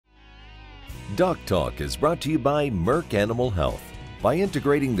DocTalk is brought to you by Merck Animal Health. By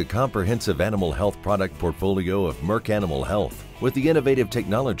integrating the comprehensive animal health product portfolio of Merck Animal Health with the innovative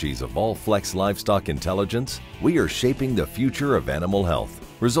technologies of All-Flex Livestock Intelligence, we are shaping the future of animal health,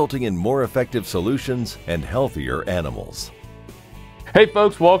 resulting in more effective solutions and healthier animals. Hey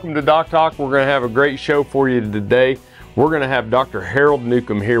folks, welcome to DocTalk. We're going to have a great show for you today. We're going to have Dr. Harold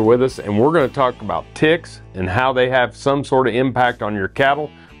Newcomb here with us, and we're going to talk about ticks and how they have some sort of impact on your cattle.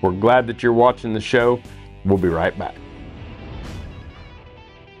 We're glad that you're watching the show. We'll be right back.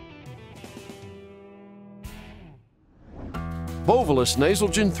 Bovolus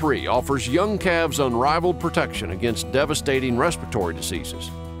Nasalgen 3 offers young calves unrivaled protection against devastating respiratory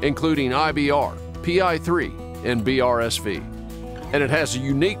diseases, including IBR, PI3, and BRSV. And it has a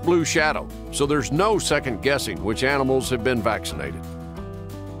unique blue shadow, so there's no second guessing which animals have been vaccinated.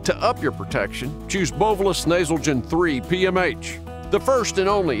 To up your protection, choose Bovolus Nasalgen 3 PMH, the first and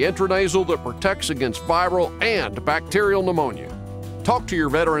only intranasal that protects against viral and bacterial pneumonia. Talk to your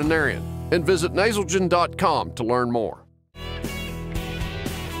veterinarian and visit nasalgen.com to learn more.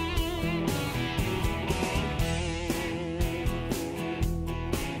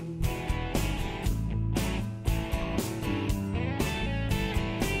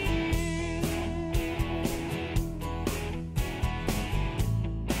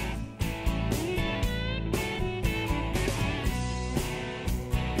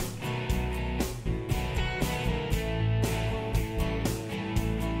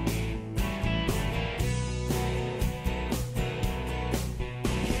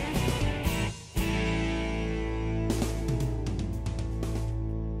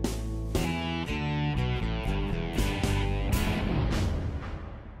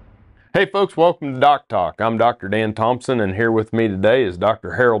 Hey folks, welcome to DocTalk. I'm Dr. Dan Thompson, and here with me today is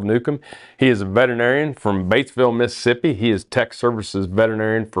Dr. Harold Newcomb. He is a veterinarian from Batesville, Mississippi. He is Tech Services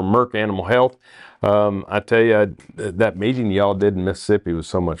veterinarian for Merck Animal Health. I tell you, that meeting y'all did in Mississippi was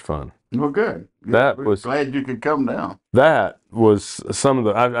so much fun. Well, good. We're glad you could come down. That was some of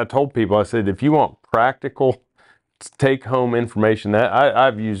the, I told people, I said, if you want practical take-home information,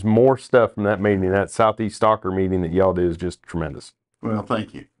 I've used more stuff from that meeting. That Southeast Stalker meeting that y'all did is just tremendous. Well,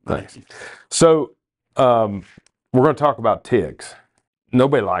 thank you. Thanks. So we're going to talk about ticks.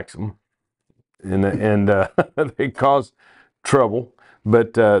 Nobody likes them, and they cause trouble,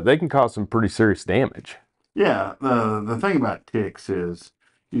 but they can cause some pretty serious damage. Yeah, the thing about ticks is,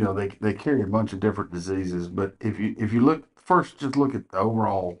 you know, they carry a bunch of different diseases, but if you look first, just look at the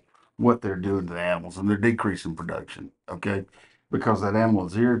overall what they're doing to the animals, and they're decreasing production. Okay, because that animal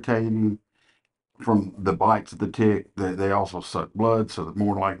is irritating from the bites of the tick. They also suck blood, so they're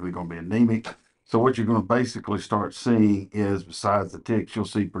more likely going to be anemic. So what you're going to basically start seeing is, besides the ticks, you'll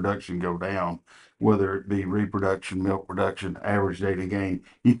see production go down, whether it be reproduction, milk production, average daily gain.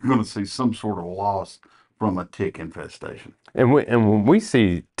 You're going to see some sort of loss from a tick infestation. And when we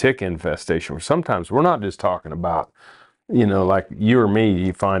see tick infestation, sometimes we're not just talking about, you know, like you or me,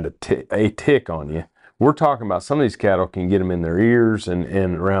 you find a tick on you. We're talking about some of these cattle can get them in their ears and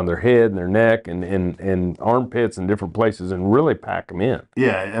around their head and their neck and armpits and different places and really pack them in.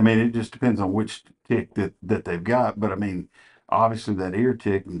 Yeah, I mean, it just depends on which tick that they've got. But I mean, obviously that ear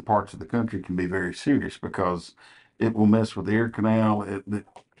tick in parts of the country can be very serious because it will mess with the ear canal.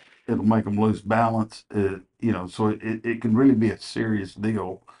 It'll make them lose balance. You know, so it can really be a serious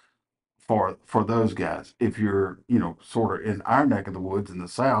deal for those guys. If you're, you know, sort of in our neck of the woods in the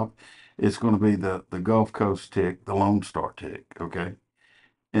South, it's going to be the Gulf Coast tick, the Lone Star tick, okay?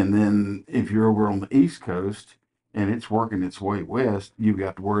 And then if you're over on the East Coast and it's working its way west, you've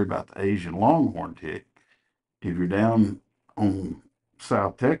got to worry about the Asian Longhorn Tick. If you're down on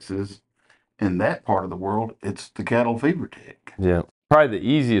South Texas, in that part of the world, it's the cattle fever tick. Yeah, probably the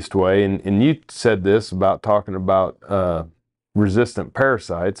easiest way, and you said this about talking about resistant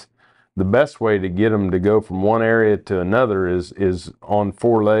parasites. The best way to get them to go from one area to another is on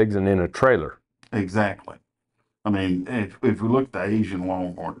four legs and in a trailer. Exactly. I mean, if we look at the Asian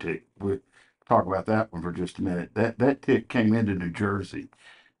Longhorn Tick, we'll talk about that one for just a minute. That tick came into New Jersey,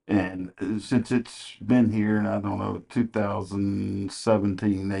 and since it's been here, and I don't know,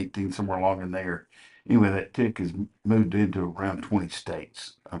 2017, 18, somewhere along in there, anyway, that tick has moved into around 20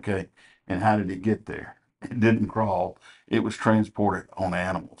 states, okay? And how did it get there? It didn't crawl. It was transported on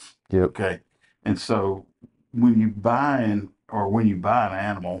animals. Yep. Okay. And so when you buy an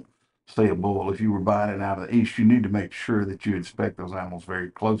animal, say a bull, if you were buying it out of the East, you need to make sure that you inspect those animals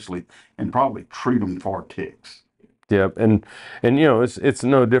very closely and probably treat them for ticks. Yep. And you know, it's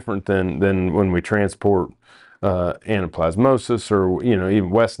no different than when we transport anaplasmosis or, you know,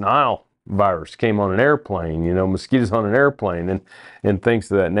 even West Nile virus came on an airplane, you know, mosquitoes on an airplane and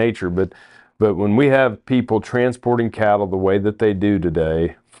things of that nature. But But when we have people transporting cattle the way that they do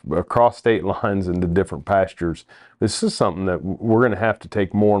today, across state lines into different pastures, this is something that we're going to have to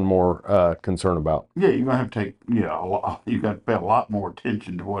take more and more concern about. Yeah, you're gonna have to take a lot. You got to pay a lot more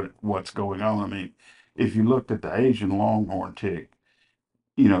attention to what's going on. I mean, if you looked at the Asian Longhorn Tick,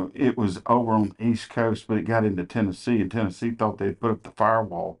 it was over on the East Coast, but it got into Tennessee, and Tennessee thought they'd put up the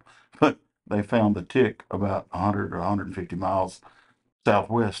firewall, but they found the tick about 100 or 150 miles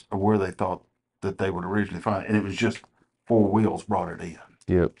southwest of where they thought that they would originally find it, and it was just four wheels brought it in.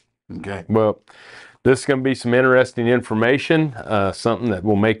 Yep. Okay. Well, this is going to be some interesting information, something that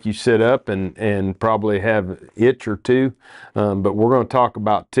will make you sit up and probably have an itch or two. But we're going to talk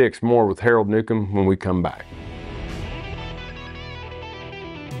about ticks more with Harold Newcomb when we come back.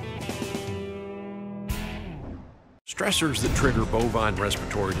 Stressors that trigger bovine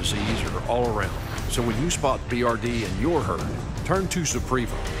respiratory disease are all around. So when you spot BRD in your herd, turn to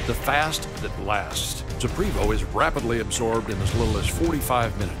Zuprevo, the fast that lasts. Zuprevo is rapidly absorbed in as little as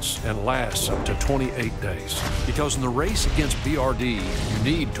 45 minutes and lasts up to 28 days. Because in the race against BRD, you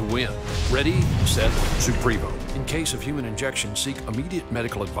need to win. Ready, set, Zuprevo. In case of human injection, seek immediate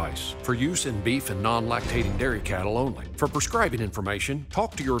medical advice. For use in beef and non-lactating dairy cattle only. For prescribing information,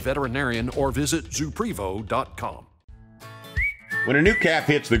 talk to your veterinarian or visit Zuprevo.com. When a new calf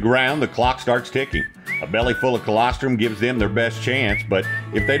hits the ground, the clock starts ticking. A belly full of colostrum gives them their best chance, but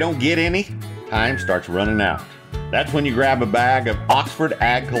if they don't get any, time starts running out. That's when you grab a bag of Oxford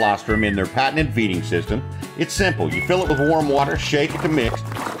Ag Colostrum in their patented feeding system. It's simple. You fill it with warm water, shake it to mix,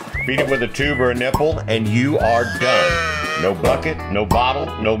 feed it with a tube or a nipple, and you are done. No bucket, no bottle,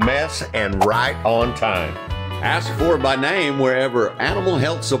 no mess, and right on time. Ask for it by name wherever animal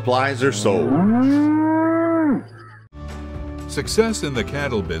health supplies are sold. Success in the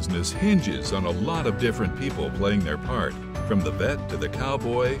cattle business hinges on a lot of different people playing their part, from the vet to the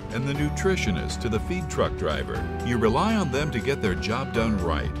cowboy and the nutritionist to the feed truck driver. You rely on them to get their job done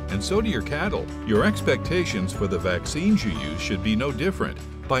right, and so do your cattle. Your expectations for the vaccines you use should be no different.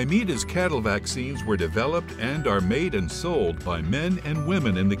 Bimeta's cattle vaccines were developed and are made and sold by men and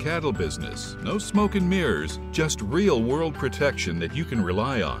women in the cattle business. No smoke and mirrors, just real-world protection that you can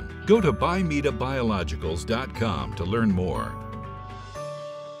rely on. Go to BimetaBiologicals.com to learn more.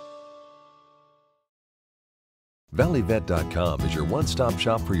 ValleyVet.com is your one-stop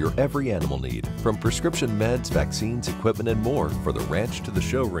shop for your every animal need, from prescription meds, vaccines, equipment, and more for the ranch to the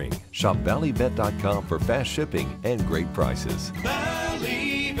show ring. Shop ValleyVet.com for fast shipping and great prices.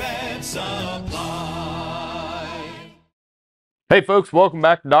 Valley Vet Supply. Hey folks, welcome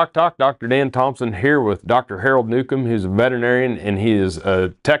back to DocTalk. Dr. Dan Thompson here with Dr. Harold Newcomb, who's a veterinarian, and he is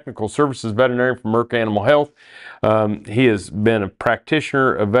a technical services veterinarian for Merck Animal Health. He has been a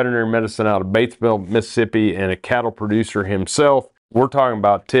practitioner of veterinary medicine out of Batesville, Mississippi, and a cattle producer himself. We're talking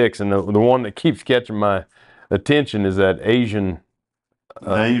about ticks, and the one that keeps catching my attention is that Asian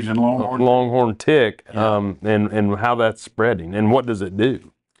Longhorn Tick, Yeah. and how that's spreading, and what does it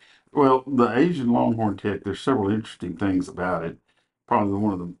do? Well, the Asian Longhorn Tick, there's several interesting things about it. Probably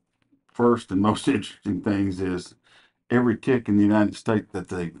one of the first and most interesting things is every tick in the United States that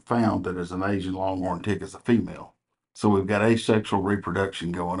they found that is an Asian Longhorn Tick is a female. So we've got asexual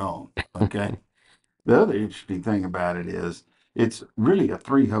reproduction going on. Okay. The other interesting thing about it is it's really a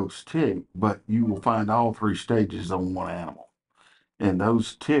three-host tick, but you will find all three stages on one animal. And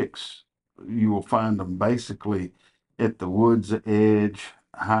those ticks, you will find them basically at the woods edge,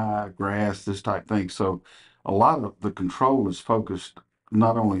 high grass, this type thing. So a lot of the control is focused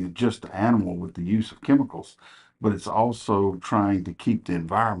not only just the animal with the use of chemicals, but it's also trying to keep the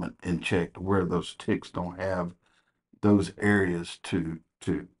environment in check to where those ticks don't have those areas to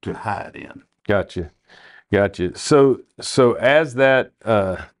hide in. Gotcha. So as that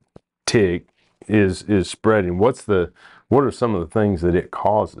tick is spreading, what are some of the things that it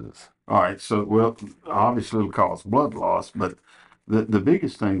causes? All right. So, well, obviously it'll cause blood loss, but the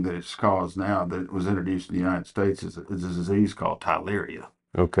biggest thing that it's caused now that was introduced in the United States is a disease called Theileria.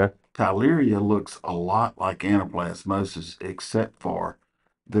 Okay. Theileria looks a lot like anaplasmosis, except for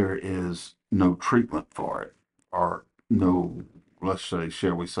there is no treatment for it, or no, let's say,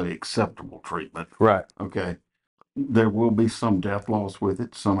 shall we say, acceptable treatment. Right. Okay. There will be some death loss with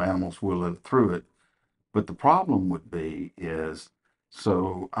it. Some animals will live through it. But the problem would be is,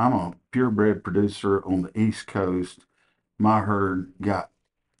 so I'm a purebred producer on the East Coast. My herd got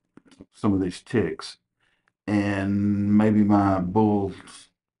some of these ticks, and maybe my bulls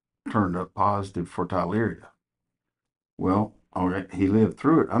turned up positive for Theileria. Well, all right, he lived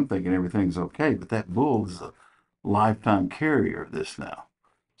through it. I'm thinking everything's okay, but that bull is a lifetime carrier of this now.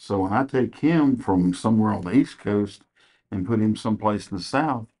 So when I take him from somewhere on the East Coast and put him someplace in the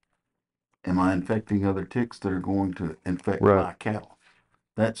South, am I infecting other ticks that are going to infect Right. my cattle?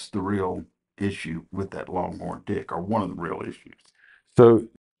 That's the real issue with that longhorn tick, or one of the real issues. So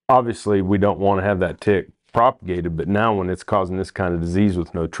obviously we don't want to have that tick propagated, but now when it's causing this kind of disease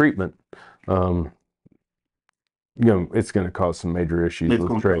with no treatment, you know, it's going to cause some major issues It's with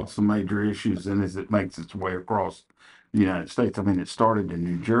going to trade. cause some major issues, and as it makes its way across the United States. I mean, it started in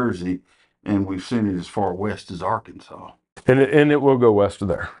New Jersey, and we've seen it as far west as Arkansas. And it will go west of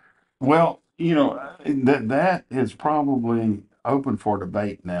there. Well, you know, that is probably open for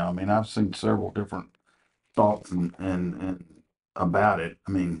debate now. I mean, I've seen several different thoughts and about it.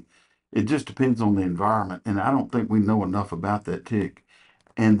 I mean, it just depends on the environment, and I don't think we know enough about that tick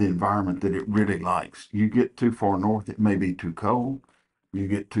and the environment that it really likes. You get too far north, it may be too cold. You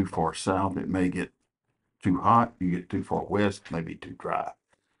get too far south, it may get too hot. You get too far west, it may be too dry.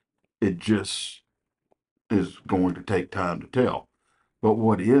 It just is going to take time to tell. But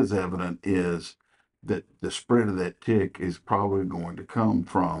what is evident is that the spread of that tick is probably going to come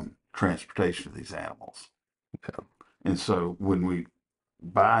from transportation of these animals. Yeah. And so when we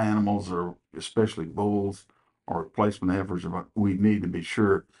buy animals, or especially bulls or replacement heifers, we need to be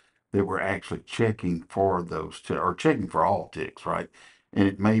sure that we're actually checking for those or checking for all ticks, right? And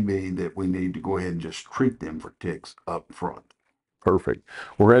it may be that we need to go ahead and just treat them for ticks up front. Perfect.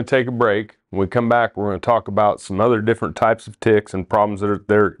 We're going to take a break. When we come back, we're going to talk about some other different types of ticks and problems that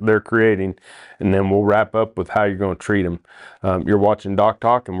they're creating, and then we'll wrap up with how you're going to treat them. You're watching Doc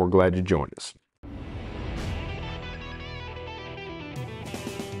Talk, and we're glad you joined us.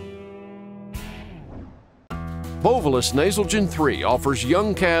 Bovolus Nasalgen 3 offers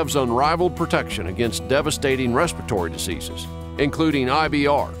young calves unrivaled protection against devastating respiratory diseases, including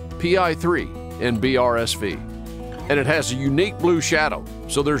IBR, PI3, and BRSV. And it has a unique blue shadow,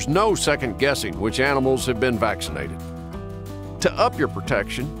 so there's no second guessing which animals have been vaccinated. To up your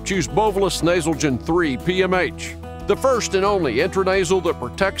protection, choose Bovolus Nasalgen 3 PMH, the first and only intranasal that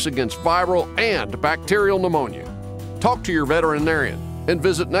protects against viral and bacterial pneumonia. Talk to your veterinarian and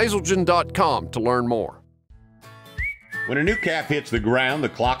visit nasalgen.com to learn more. When a new calf hits the ground, the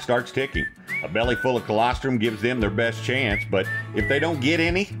clock starts ticking. A belly full of colostrum gives them their best chance, but if they don't get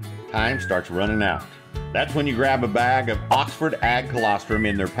any, time starts running out. That's when you grab a bag of Oxford Ag Colostrum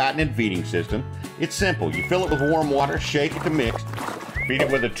in their patented feeding system. It's simple. You fill it with warm water, shake it to mix, feed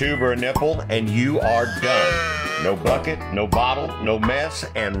it with a tube or a nipple, and you are done. No bucket, no bottle, no mess,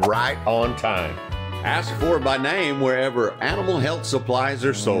 and right on time. Ask for it by name wherever animal health supplies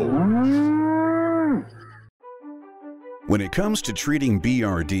are sold. When it comes to treating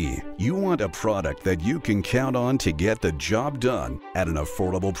BRD, you want a product that you can count on to get the job done at an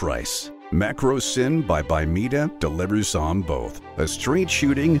affordable price. Macrocin by Bimeda delivers on both. A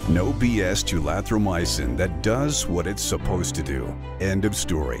straight-shooting, no BS tulathromycin that does what it's supposed to do. End of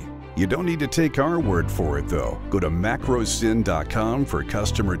story. You don't need to take our word for it, though. Go to macrocin.com for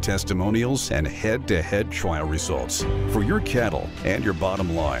customer testimonials and head-to-head trial results. For your cattle and your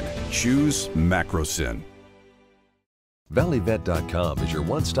bottom line, choose Macrocin. ValleyVet.com is your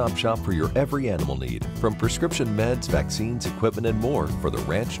one-stop shop for your every animal need. From prescription meds, vaccines, equipment, and more for the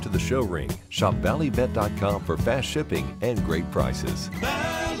ranch to the show ring. Shop ValleyVet.com for fast shipping and great prices.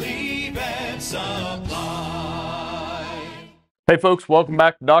 Valley Vet Supply. Hey folks, welcome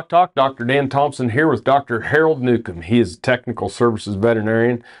back to Doc Talk. Dr. Dan Thompson here with Dr. Harold Newcomb. He is a technical services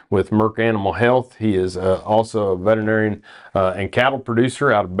veterinarian with Merck Animal Health. He is also a veterinarian and cattle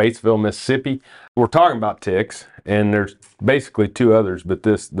producer out of Batesville, Mississippi. We're talking about ticks, and there's basically two others, but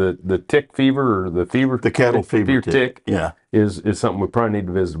the tick fever, or the cattle fever tick, yeah, is something we probably need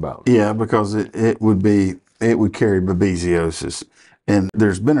to visit about. Yeah, because it would carry babesiosis. And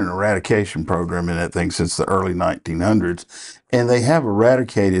there's been an eradication program in that thing since the early 1900s, and they have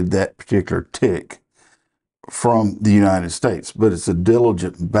eradicated that particular tick from the United States. But it's a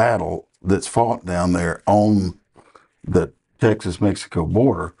diligent battle that's fought down there on the Texas-Mexico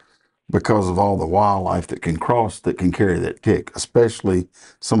border because of all the wildlife that can cross that can carry that tick, especially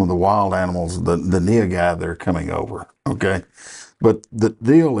some of the wild animals, the neogai that are coming over, okay? But the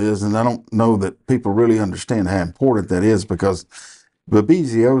deal is, and I don't know that people really understand how important that is, because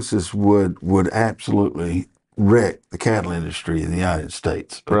babesiosis would absolutely wreck the cattle industry in the United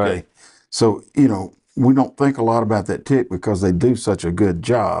States. Okay. Right. So, you know, we don't think a lot about that tick because they do such a good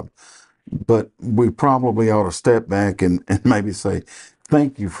job, but we probably ought to step back and maybe say,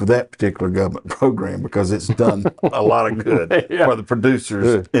 thank you for that particular government program, because it's done a lot of good for the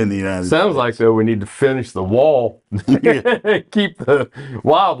producers in the United States. Sounds like, though, we need to finish the wall, keep the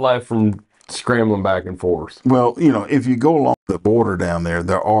wildlife from scrambling back and forth. Well, you know, if you go along the border down there,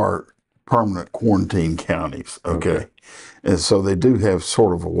 there are permanent quarantine counties, okay? And so they do have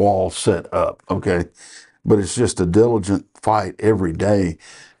sort of a wall set up, okay? But it's just a diligent fight every day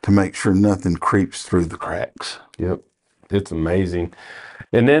to make sure nothing creeps through the cracks. Yep. It's amazing.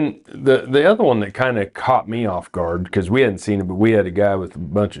 And then the other one that kind of caught me off guard, because we hadn't seen it, but we had a guy with a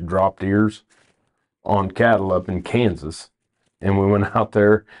bunch of dropped ears on cattle up in Kansas. And we went out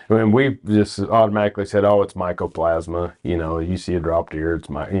there and we just automatically said, oh, it's mycoplasma. You know, you see a dropped ear, it's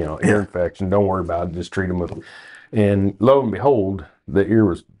ear infection. Don't worry about it. Just treat them with it. And lo and behold, the ear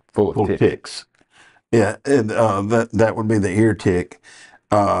was full of ticks. Yeah, and that would be the ear tick.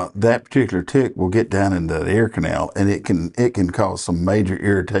 That particular tick will get down into the ear canal, and it can cause some major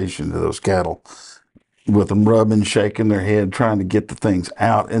irritation to those cattle, with them rubbing, shaking their head, trying to get the things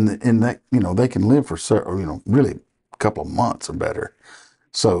out, and that they can live for really a couple of months or better.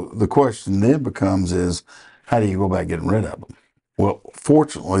 So the question then becomes is, how do you go about getting rid of them? Well,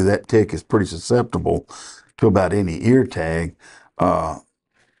 fortunately, that tick is pretty susceptible to about any ear tag.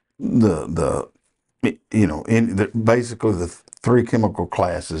 Basically the three chemical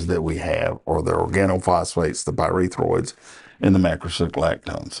classes that we have are the organophosphates, the pyrethroids, and the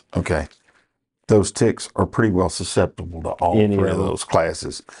macrocyclactones. Okay, those ticks are pretty well susceptible to all three of those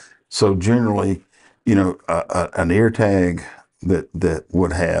classes. So generally, an ear tag that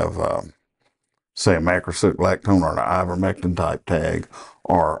would have, say, a macrocyclactone or an ivermectin type tag,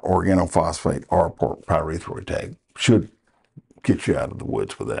 or organophosphate or pyrethroid tag should get you out of the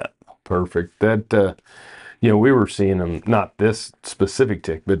woods with that. Perfect. That, we were seeing them, not this specific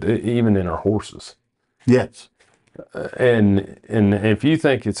tick, but even in our horses. Yes. And if you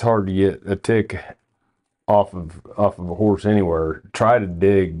think it's hard to get a tick off of a horse anywhere, try to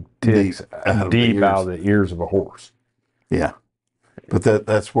dig ticks deep out of the ears of a horse. Yeah. But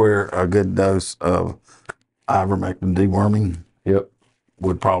that's where a good dose of ivermectin deworming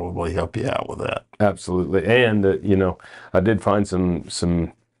would probably help you out with that. Absolutely. And, I did find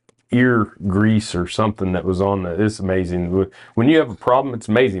some ear grease or something that was on it's amazing. When you have a problem, it's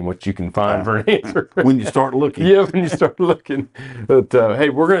amazing what you can find for an answer. When you start looking. Yeah, when you start looking. But, hey,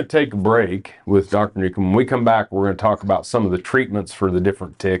 we're going to take a break with Dr. Newcomb. When we come back, we're going to talk about some of the treatments for the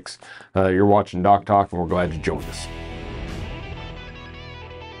different ticks. You're watching DocTalk, and we're glad you joined us.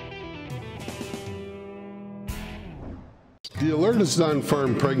 The Alertus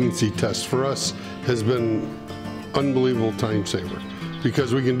on-farm pregnancy test for us has been unbelievable time saver,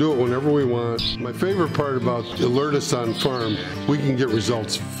 because we can do it whenever we want. My favorite part about Alertus on farm, we can get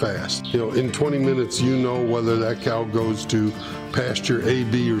results fast. In 20 minutes, whether that cow goes to pasture A,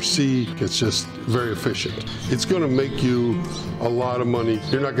 B, or C. It's just very efficient. It's going to make you a lot of money.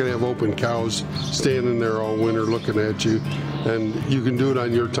 You're not going to have open cows standing there all winter looking at you, and you can do it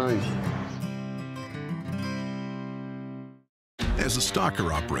on your time. As a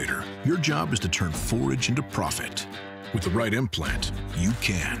stocker operator, your job is to turn forage into profit. With the right implant, you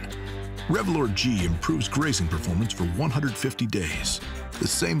can. Revlor G improves grazing performance for 150 days, the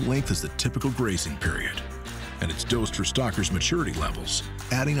same length as the typical grazing period. And it's dosed for stockers' maturity levels,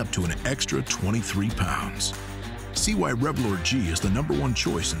 adding up to an extra 23 pounds. See why Revlor G is the #1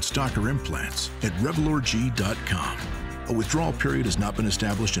 choice in stocker implants at RevlorG.com. A withdrawal period has not been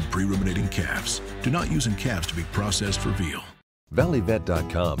established in pre-ruminating calves. Do not use in calves to be processed for veal.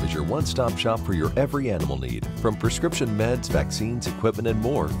 ValleyVet.com is your one-stop shop for your every animal need, from prescription meds, vaccines, equipment, and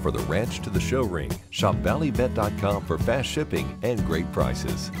more for the ranch to the show ring. Shop ValleyVet.com for fast shipping and great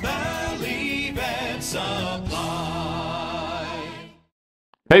prices. Valley Vet Supply.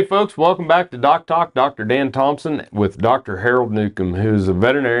 Hey folks, welcome back to DocTalk. Dr. Dan Thompson with Dr. Harold Newcomb, who's a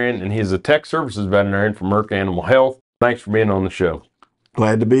veterinarian, and he's a tech services veterinarian for Merck Animal Health. Thanks for being on the show.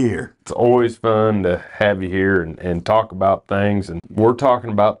 Glad to be here. It's always fun to have you here and talk about things. And we're talking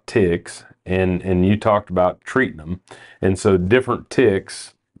about ticks, and you talked about treating them. And so different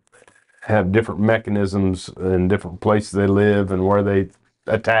ticks have different mechanisms and different places they live and where they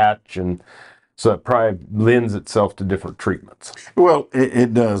attach. And so it probably lends itself to different treatments. Well,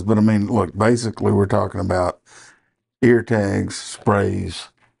 it does. But I mean, look, basically we're talking about ear tags, sprays,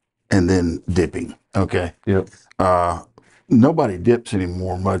 and then dipping. Okay. Yep. Nobody dips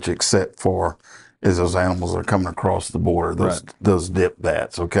anymore much except for as those animals are coming across the border, those dip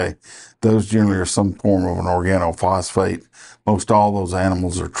bats, okay? Those generally are some form of an organophosphate. Most all those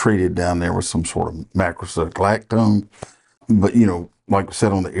animals are treated down there with some sort of macrocyclactone. But, like I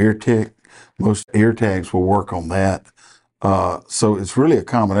said on the ear tick, most ear tags will work on that. So it's really a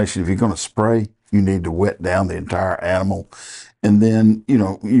combination. If you're going to spray, you need to wet down the entire animal. And then,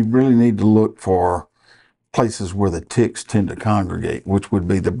 you really need to look for places where the ticks tend to congregate, which would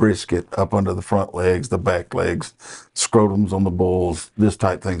be the brisket up under the front legs, the back legs, scrotums on the bulls, this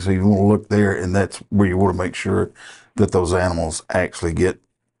type thing. So you want to look there, and that's where you want to make sure that those animals actually get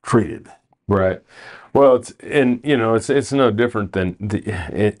treated. Right. Well, it's no different than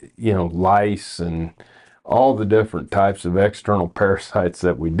lice and all the different types of external parasites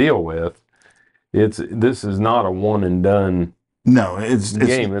that we deal with. This is not a one and done. No,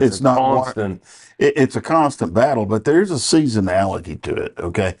 it's not constant. It's a constant battle, but there's a seasonality to it,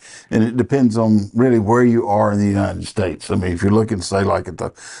 okay? And it depends on really where you are in the United States. I mean, if you're looking, say, like at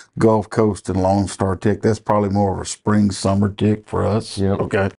the Gulf Coast and Lone Star tick, that's probably more of a spring, summer tick for us,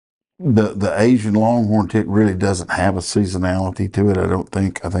 okay? The Asian Longhorn tick really doesn't have a seasonality to it, I don't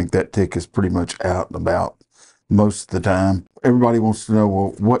think. I think that tick is pretty much out and about most of the time. Everybody wants to know,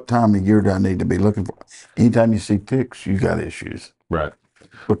 well, what time of year do I need to be looking for? Anytime you see ticks, you got issues. Right.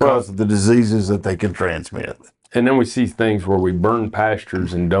 Because of the diseases that they can transmit. And then we see things where we burn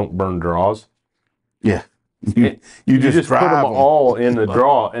pastures and don't burn draws. Yeah. You just put them all in the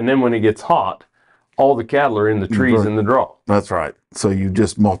draw, and then when it gets hot, all the cattle are in the trees in the draw. That's right. So you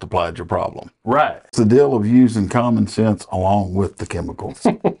just multiplied your problem. Right. It's the deal of using common sense along with the chemicals.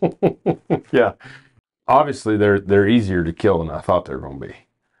 Yeah. Obviously, they're easier to kill than I thought they were going to be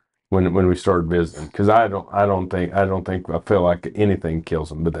when we started visiting. Because I feel like anything kills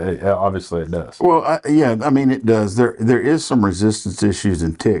them, but obviously it does. Well, yeah, I mean it does. There is some resistance issues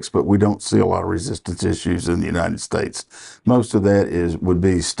in ticks, but we don't see a lot of resistance issues in the United States. Most of that would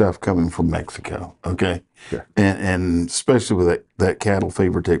be stuff coming from Mexico. Okay. Sure. And especially with that cattle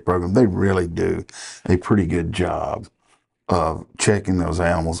fever tick program, they really do a pretty good job of checking those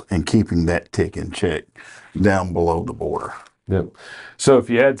animals and keeping that tick in check down below the border. Yep. So if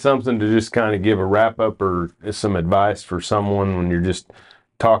you had something to just kind of give a wrap up or some advice for someone when you're just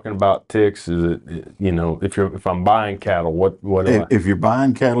talking about ticks, is it, if I'm buying cattle, what do if you're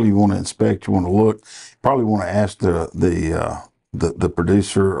buying cattle, you want to inspect, you want to look, probably want to ask the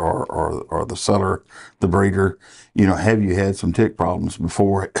producer or the seller, the breeder, have you had some tick problems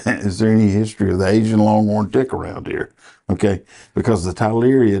before? Is there any history of the Asian Longhorn tick around here? Okay, because the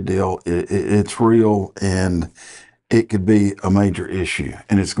Tyleria deal, it's real, and it could be a major issue,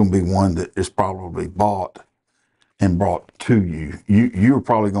 and it's going to be one that is probably bought and brought to you. You're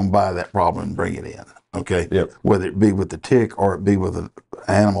probably going to buy that problem and bring it in, okay? Yep. Whether it be with the tick or it be with an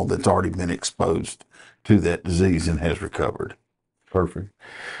animal that's already been exposed to that disease and has recovered. Perfect.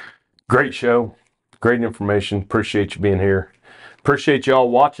 Great show. Great information. Appreciate you being here. Appreciate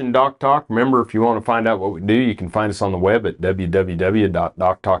y'all watching DocTalk. Remember, if you want to find out what we do, you can find us on the web at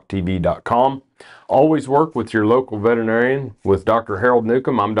www.doctalktv.com. Always work with your local veterinarian. With Dr. Harold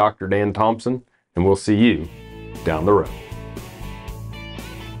Newcomb, I'm Dr. Dan Thompson, and we'll see you down the road.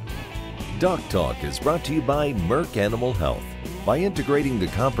 DocTalk is brought to you by Merck Animal Health. By integrating the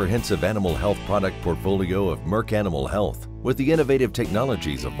comprehensive animal health product portfolio of Merck Animal Health with the innovative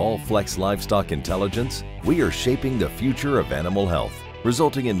technologies of All-Flex Livestock Intelligence, we are shaping the future of animal health,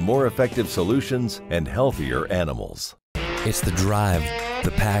 resulting in more effective solutions and healthier animals. It's the drive,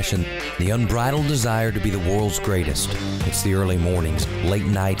 the passion, the unbridled desire to be the world's greatest. It's the early mornings, late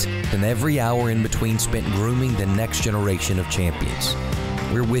nights, and every hour in between spent grooming the next generation of champions.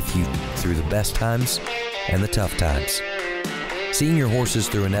 We're with you through the best times and the tough times. Seeing your horses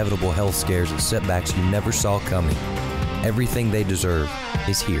through inevitable health scares and setbacks you never saw coming. Everything they deserve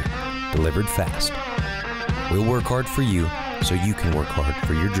is here, delivered fast. We'll work hard for you so you can work hard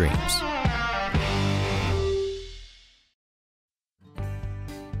for your dreams.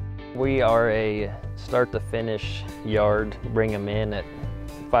 We are a start-to-finish yard. Bring them in at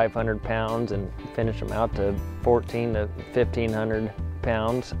 500 pounds and finish them out to 14 to 1,500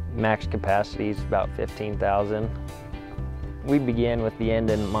 pounds. Max capacity is about 15,000. We begin with the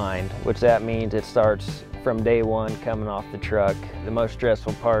end in mind, which that means it starts from day one coming off the truck. The most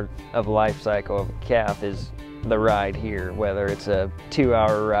stressful part of the life cycle of a calf is the ride here, whether it's a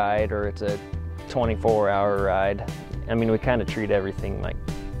 2-hour ride or it's a 24-hour ride. I mean, we kind of treat everything like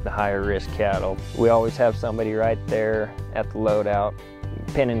the higher risk cattle. We always have somebody right there at the loadout,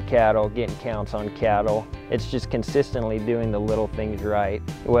 pinning cattle, getting counts on cattle. It's just consistently doing the little things right,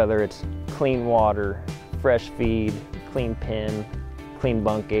 whether it's clean water, fresh feed, clean pen, clean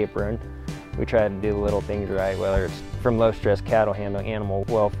bunk apron. We try to do the little things right, whether it's from low stress cattle handling, animal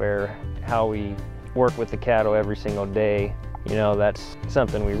welfare, how we work with the cattle every single day. That's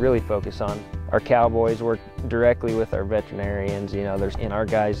something we really focus on. Our cowboys work directly with our veterinarians. And our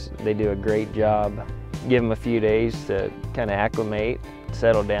guys, they do a great job. Give them a few days to kind of acclimate,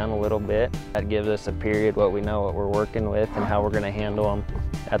 settle down a little bit. That gives us a period what we know what we're working with and how we're going to handle them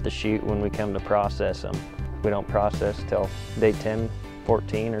at the chute when we come to process them. We don't process till day 10,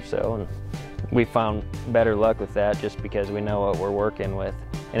 14 or so, and we found better luck with that just because we know what we're working with.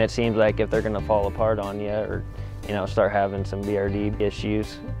 And it seems like if they're gonna fall apart on you or start having some BRD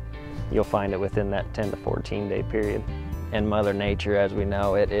issues, you'll find it within that 10 to 14 day period. And Mother Nature, as we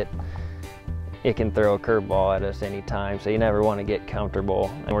know, it can throw a curveball at us anytime, so you never want to get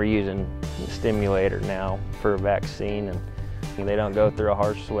comfortable. And we're using a stimulator now for a vaccine, and they don't go through a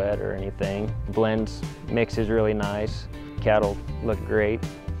harsh sweat or anything. Blends, mixes really nice. Cattle look great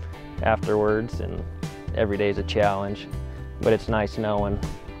afterwards, and every day is a challenge. But it's nice knowing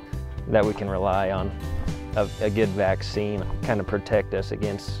that we can rely on a good vaccine, kind of protect us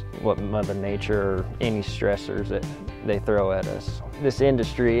against what Mother Nature or any stressors that they throw at us. This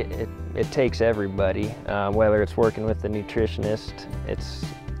industry, it takes everybody, whether it's working with the nutritionist, it's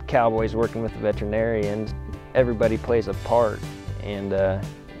cowboys working with the veterinarians, everybody plays a part, and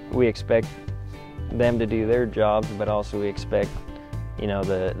we expect them to do their jobs, but also we expect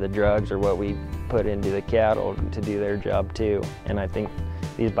the drugs or what we put into the cattle to do their job too. And I think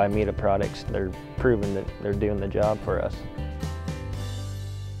these Bimeda products, they're proving that they're doing the job for us.